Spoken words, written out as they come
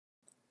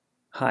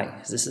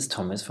Hi, this is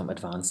Thomas from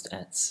Advanced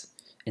Ads.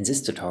 In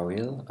this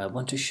tutorial, I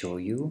want to show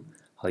you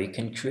how you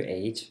can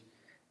create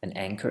an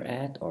anchor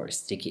ad or a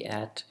sticky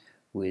ad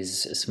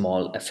with a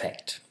small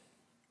effect.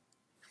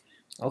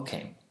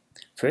 Okay,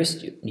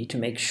 first you need to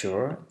make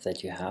sure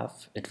that you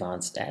have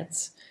Advanced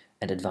Ads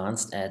and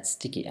Advanced Ads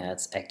sticky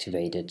ads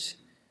activated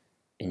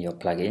in your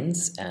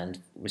plugins,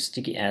 and with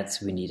sticky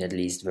ads we need at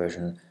least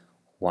version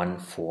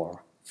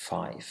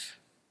 1.4.5.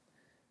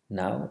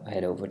 Now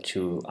head over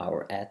to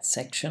our ads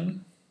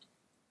section.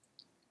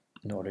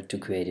 In order to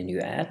create a new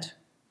ad,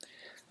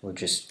 we'll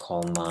just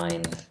call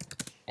mine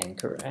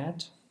anchor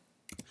ad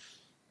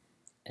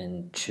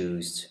and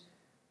choose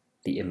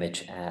the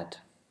image ad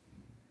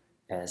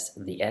as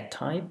the ad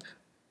type.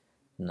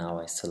 Now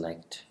I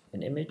select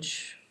an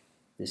image.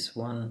 This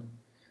one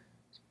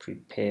is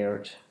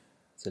prepared,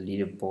 the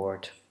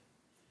leaderboard,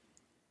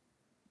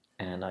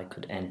 and I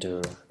could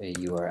enter a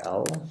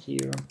URL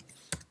here.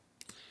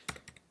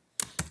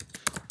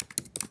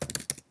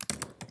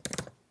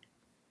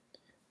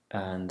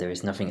 And there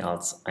is nothing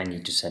else I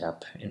need to set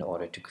up in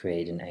order to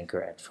create an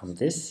anchor ad from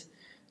this,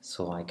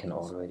 so I can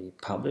already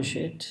publish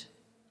it.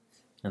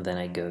 And then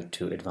I go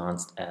to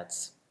Advanced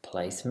Ads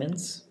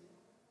Placements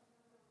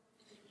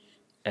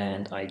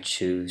and I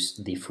choose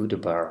the footer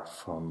bar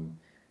from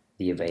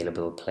the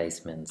available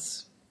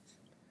placements.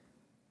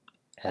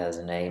 As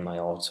a name I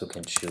also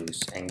can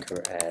choose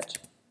anchor ad,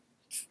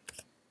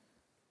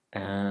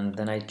 and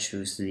then I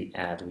choose the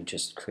ad we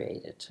just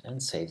created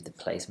and save the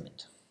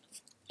placement.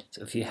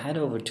 So if you head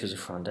over to the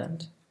front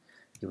end,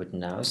 you would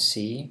now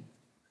see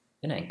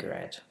an anchor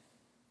ad.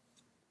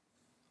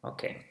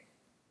 Okay.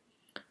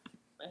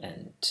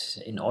 And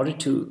in order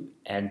to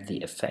add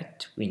the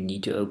effect, we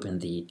need to open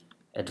the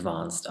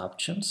advanced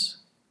options.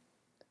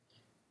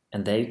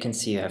 And there you can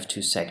see you have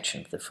two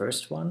sections. The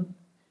first one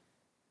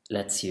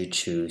lets you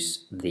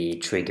choose the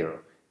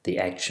trigger, the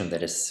action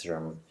that is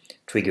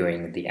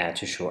triggering the ad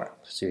to show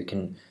up. So you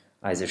can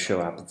either show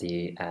up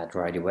the ad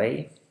right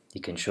away, you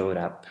can show it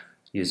up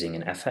using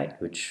an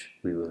effect, which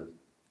we will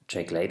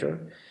check later,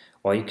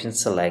 or you can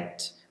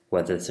select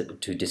whether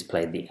to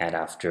display the ad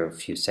after a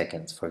few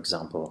seconds. For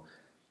example,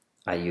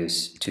 I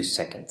use 2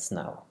 seconds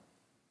now.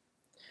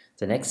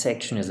 The next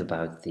section is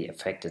about the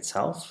effect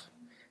itself.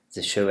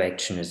 The show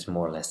action is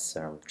more or less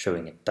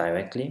showing it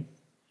directly.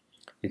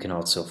 You can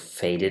also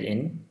fade it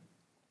in,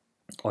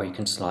 or you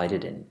can slide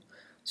it in.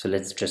 So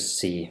let's just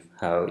see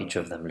how each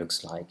of them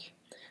looks like.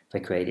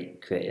 If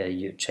I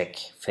you check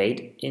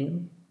fade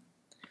in,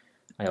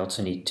 I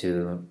also need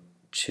to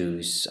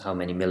choose how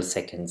many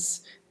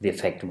milliseconds the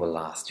effect will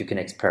last. You can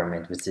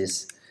experiment with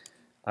this.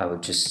 I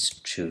would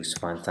just choose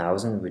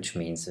 1000, which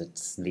means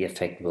that the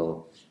effect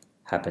will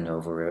happen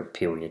over a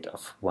period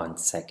of 1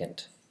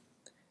 second.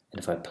 And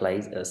if I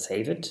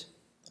save it,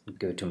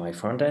 go to my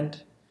front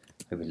end,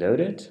 I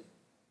reload it,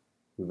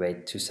 we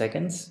wait 2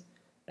 seconds,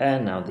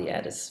 and now the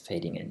ad is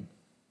fading in.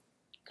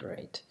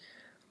 Great.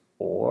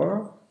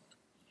 Or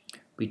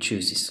we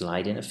choose the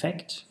slide in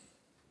effect,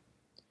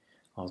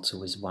 also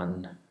with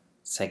 1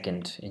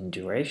 second in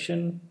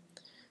duration,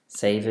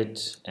 save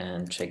it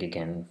and check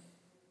again.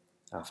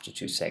 After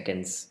 2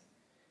 seconds,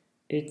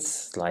 it's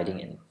sliding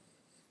in.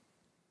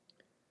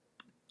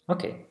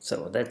 Okay,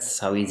 so that's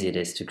how easy it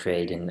is to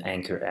create an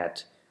anchor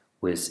ad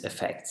with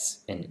effects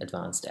in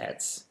Advanced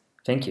Ads.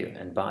 Thank you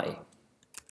and bye.